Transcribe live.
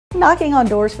Knocking on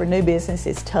doors for new business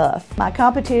is tough. My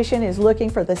competition is looking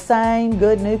for the same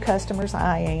good new customers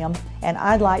I am, and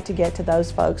I'd like to get to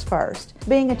those folks first.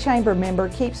 Being a chamber member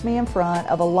keeps me in front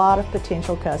of a lot of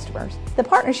potential customers. The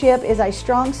partnership is a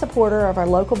strong supporter of our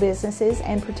local businesses,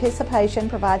 and participation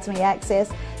provides me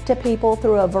access to people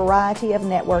through a variety of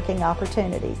networking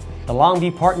opportunities. The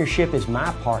Longview Partnership is my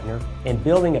partner in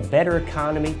building a better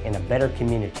economy and a better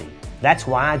community. That's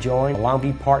why I joined the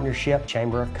Longview Partnership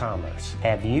Chamber of Commerce.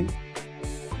 Have you?